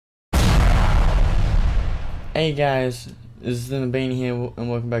Hey guys, this is Bean here,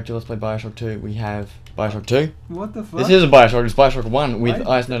 and welcome back to Let's Play Bioshock 2. We have Bioshock 2. What the fuck? This is a Bioshock, it's Bioshock 1 with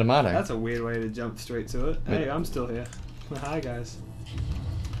Ihasnotomato. That's a weird way to jump straight to it. Hey, I'm still here. Hi guys.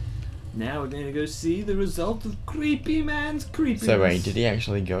 Now we're going to go see the result of Creepy Man's creepiness. So wait, did he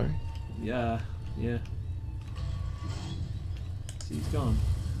actually go? Yeah. See, he's gone.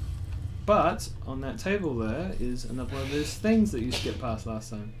 But on that table there is another one of those things that you skipped past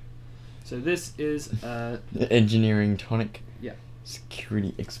last time. So this is the engineering tonic. Yeah.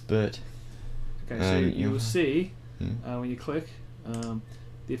 Security expert. Okay, so you will see when you click the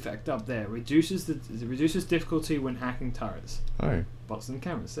effect up there reduces difficulty when hacking turrets. Oh. Bots and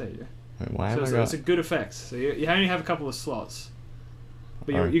cameras. There you go. Wait, why So have I got... it's a good effect. So you only have a couple of slots,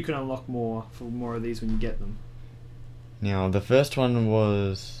 but you can unlock more for more of these when you get them. Now the first one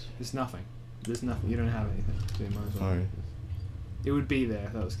was... There's nothing. There's nothing. You don't have anything. So you might as well. Oh. It would be there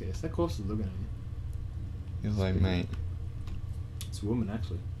if that was the case. That corpse is looking at you. He was like, mate. It's a woman,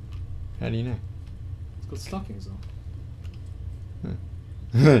 actually. How do you know? It's got stockings on.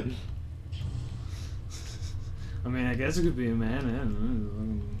 I mean, I guess it could be a man. I don't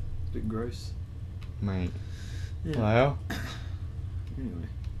know. It's a bit gross. Mate. Yeah. Well.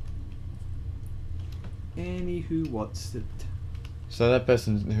 Anywho, what's it? So that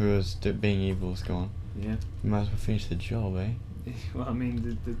person who was being evil is gone. Yeah. You might as well finish the job, eh? Well, I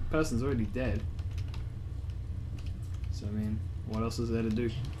mean, the person's already dead. So, I mean, what else is there to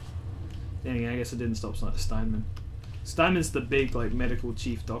do? Anyway, I guess it didn't stop Steinman. Steinman's the big, like, medical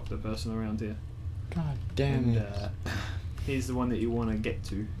chief doctor person around here. God damn it. He's the one that you want to get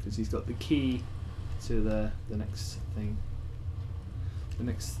to, because he's got the key to the next thing. The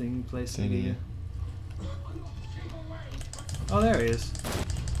next thing place in here. Oh, there he is.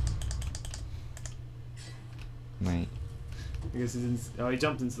 Mate. I guess he didn't. Oh, he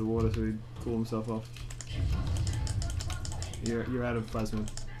jumped into the water, so he'd cool himself off. You're out of plasma,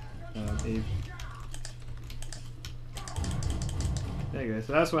 Eve. There you go.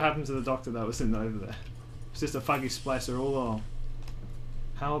 So that's what happened to the doctor that was sitting over there. It's just a fuggy splicer all along.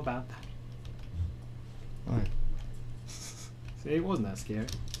 How about that? Oh. See, it wasn't that scary.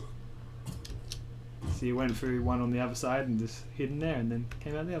 See, he went through one on the other side and just hid in there, and then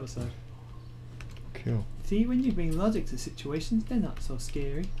came out the other side. Cool. See, when you bring logic to situations, they're not so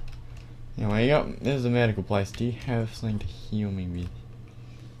scary. Yeah, well, you got... This is a medical place. Do you have something to heal me with?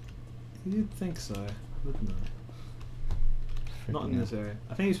 You'd think so, but no. Not in this area.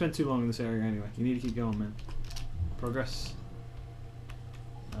 I think you spent too long in this area anyway. You need to keep going, man. Progress.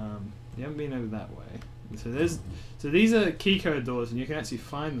 You haven't been over that way. So these are key code doors, and you can actually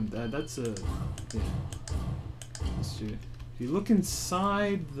find them. That's a... Yeah. Let's do it. If you look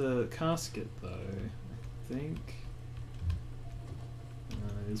inside the casket, though, I think...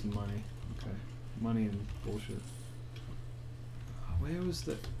 there's money. Okay. Money and bullshit. Where was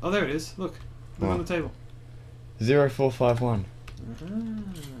the... Oh, there it is. Look. Look on the table. 0451.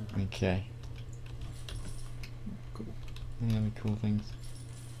 Okay. Cool. Any other cool things?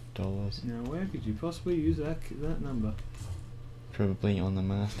 Dollars. Now, where could you possibly use that number? Probably on the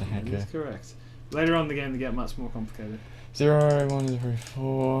master hacker. That is correct. Later on in the game, they get much more complicated. 0, 1, 0,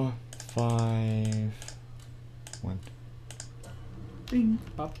 4, 5, 1. Bing,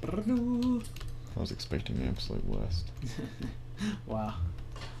 ba-ba-da-doo. I was expecting the absolute worst. Wow.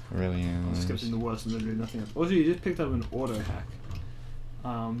 I really am. I was expecting the worst and literally nothing else. Also, you just picked up an auto hack.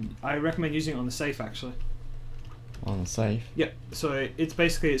 I recommend using it on the safe, actually. On the safe? Yep. So it's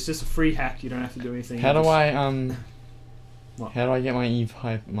just a free hack. You don't have to do anything. How do I What? How do I get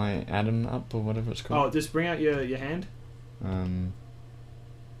my atom up or whatever it's called? Oh, just bring out your hand. Well,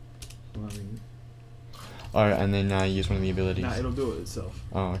 oh, and then use one of the abilities. Nah, it'll do it itself.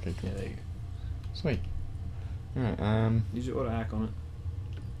 Oh, okay, cool. Yeah, there you go. Sweet. Alright, Use your auto hack on it.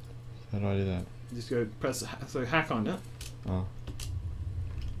 how do I do that? Just go press hack on it. Oh.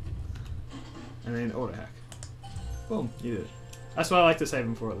 And then auto hack. Boom, you did it. That's what I like to save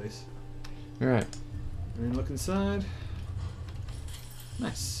them for, at least. Alright. And then look inside.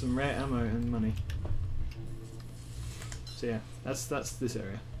 Nice, some rare ammo and money. So yeah, that's this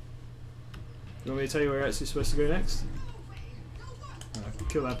area. You want me to tell you where you're actually supposed to go next? Alright,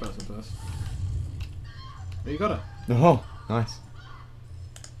 kill that person first. Oh, you got her. Oh, nice.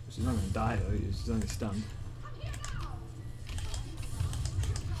 She's not gonna die though, she's only stunned.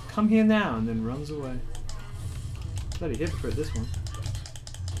 Come here now, and then runs away. Bloody hypocrite, this one.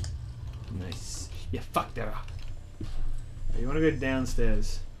 Nice. You fucked her up. You want to go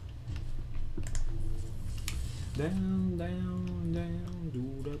downstairs. Down, down, down,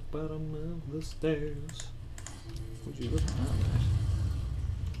 to the bottom of the stairs. Would you look at that?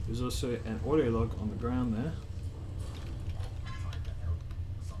 There's also an audio log on the ground there.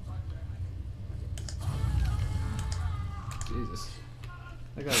 Jesus.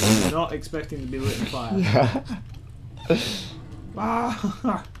 That guy was not expecting to be lit in fire. Yeah.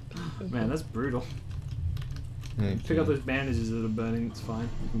 Ah! Man, that's brutal. Okay. Pick up those bandages that are burning, it's fine.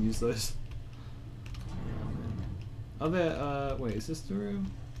 You can use those. Are there, wait, is this the room?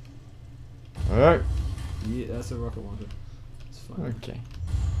 Alright. Yeah, that's a rocket launcher. It's fine. Okay.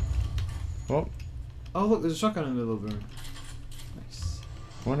 Well, Oh, look, there's a shotgun in the middle of the room. Nice.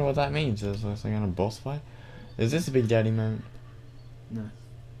 I wonder what that means. Is there some kind of boss fight? Is this a Big Daddy moment? No.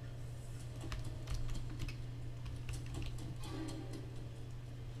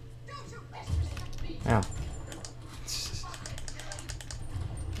 Ow.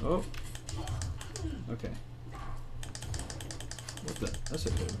 Oh. Okay. What the? That's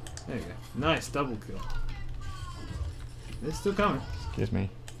okay. There you go. Nice, double kill. It's still coming. Excuse me.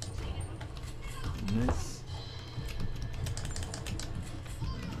 Nice.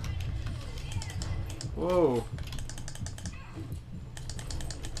 Whoa.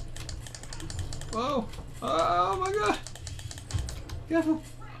 Whoa. Oh my god. Careful.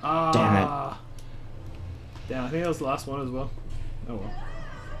 Ah. Damn it. Damn, I think that was the last one as well. Oh well.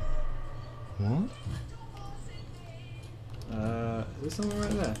 What? Is there someone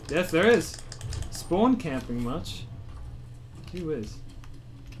right there? Yes, there is. Spawn camping much. Gee whiz.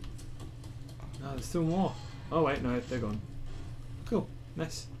 No, there's still more. Oh wait, no, they're gone. Cool.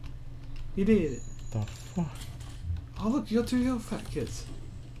 Nice. You did it. The fuck? Oh look, you got 2 health fat kids.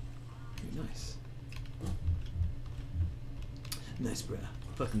 Very nice. Nice, bruh.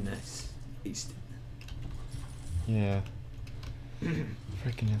 Fucking nice. Aced it. Yeah.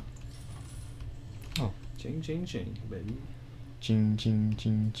 Freaking hell. Oh. Ching, ching, ching, baby. Ching, ching,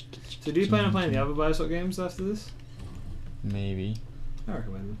 ching, ching. So do you plan on playing the other Bioshock games after this? Maybe. I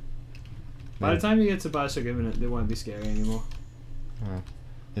recommend them. By the time you get to Bioshock Infinite, they won't be scary anymore.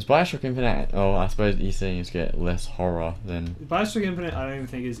 Is Bioshock Infinite? Oh, I suppose you're saying it's get less horror than. Bioshock Infinite, I don't even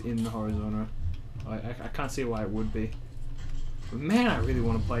think is in the horror genre. I can't see why it would be. But man, I really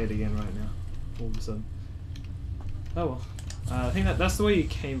want to play it again right now. All of a sudden. Oh well. I think that's the way you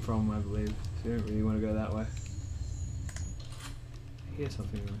came from, I believe. So you don't really want to go that way. I hear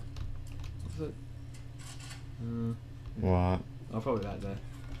something though. What's it? What? Oh, probably that there.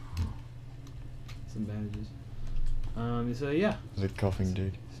 Some bandages. So yeah. There's a coughing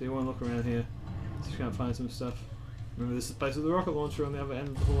dude. So you want to look around here. Just trying to find some stuff. Remember, this is the place with the rocket launcher on the other end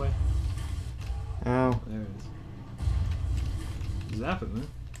of the hallway. Ow. There it is. Zap it, man.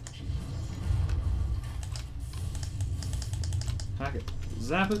 Hack it.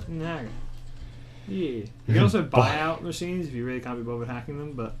 Zap it and hack it. Yeah. You can also buy out machines if you really can't be bothered hacking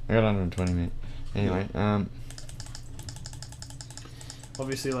them, but I got 120 minutes. Anyway,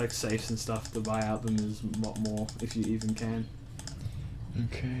 obviously like safes and stuff to buy out them is a lot more if you even can.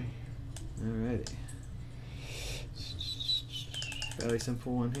 Okay. Alrighty. Fairly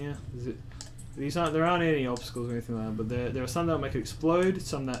simple one here. There aren't any obstacles or anything like that, but there are some that make it explode,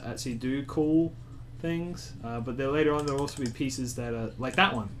 some that actually do cool things, but then later on there'll also be pieces that are like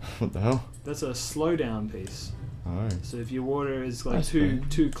that one. What the hell? That's a slowdown piece. Oh. So if your water is like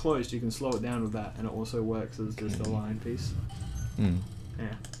too close, you can slow it down with that, and it also works as just a line piece. Hmm.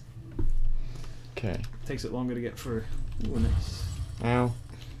 Yeah. Okay. Takes it longer to get through. Ooh, nice. Ow.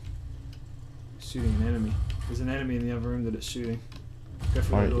 Shooting an enemy. There's an enemy in the other room that it's shooting. Go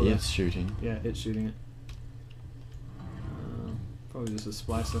for it. Oh, it's shooting. Yeah, it's shooting it. Probably just a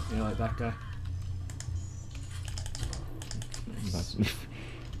splicer. Yeah, like that guy. Nice.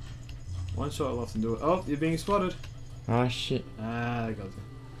 One shot left and do it. Oh, you're being spotted. Oh shit. Ah, I got it.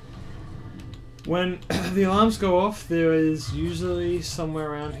 When the alarms go off, there is usually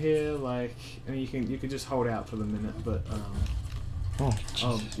somewhere around here, like, I mean, you can just hold out for the minute, but Oh,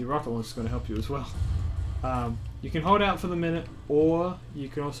 Jesus. your rocket launcher is going to help you as well. You can hold out for the minute, or you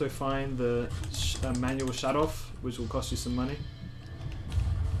can also find the manual shut-off, which will cost you some money,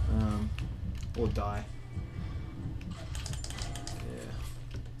 or die.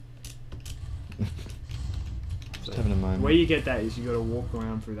 Yeah. Just having a moment. The way you get that is you got to walk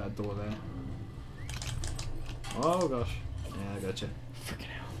around through that door there. Oh gosh. Yeah, I gotcha. Freaking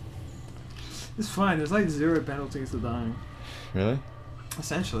hell. It's fine. There's like 0 penalties to dying. Really?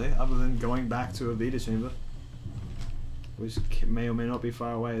 Essentially, other than going back to a Vita chamber, which may or may not be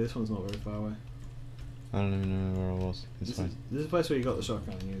far away. This one's not very far away. I don't even know where I was. It's fine. This is a place where you got the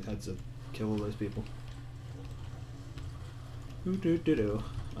shotgun and you had to kill all those people. Doo-doo-doo-doo.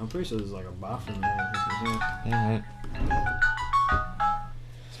 I'm pretty sure there's like a bathroom there. Damn it.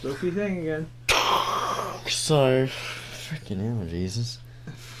 Spooky thing again. So, freaking hell, Jesus.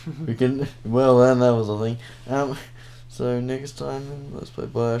 We can. Well, then that was a thing. So next time, let's play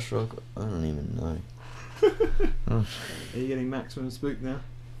Bioshock. I don't even know. Are you getting maximum spook now?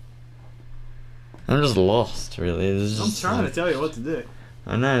 I'm just lost, really. I'm trying to tell you what to do.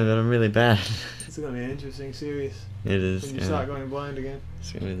 I know, but I'm really bad. It's gonna be an interesting series. It is. When you start going blind again.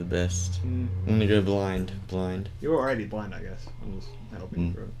 It's gonna be the best. Mm. I'm gonna go blind. Blind. You're already blind, I guess. I'm just helping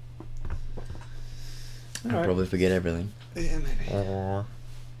you through it. I'll probably forget everything. Yeah, maybe.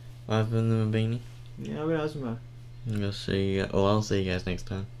 I've been the Mabini. Yeah, I've been Ihasnotomato. I'll see you. Well, I'll see you guys next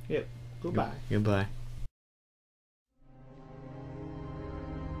time. Yep. Goodbye. Goodbye.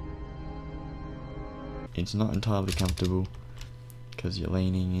 It's not entirely comfortable because you're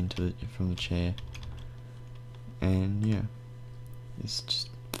leaning into it from the chair, and yeah, it's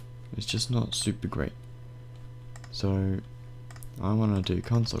just not super great. So I want to do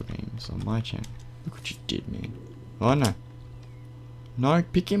console games on my channel. Look what you did, man. Oh no, no,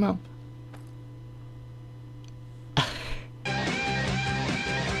 pick him up.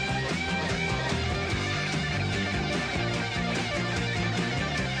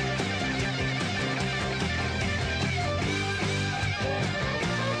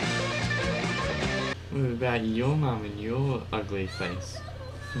 What about your mum and your ugly face?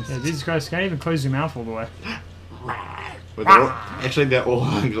 Yeah, Jesus Christ, can't even close your mouth all the way. Well, actually, they're all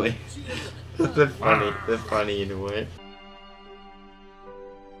ugly. They're funny. They're funny in a way.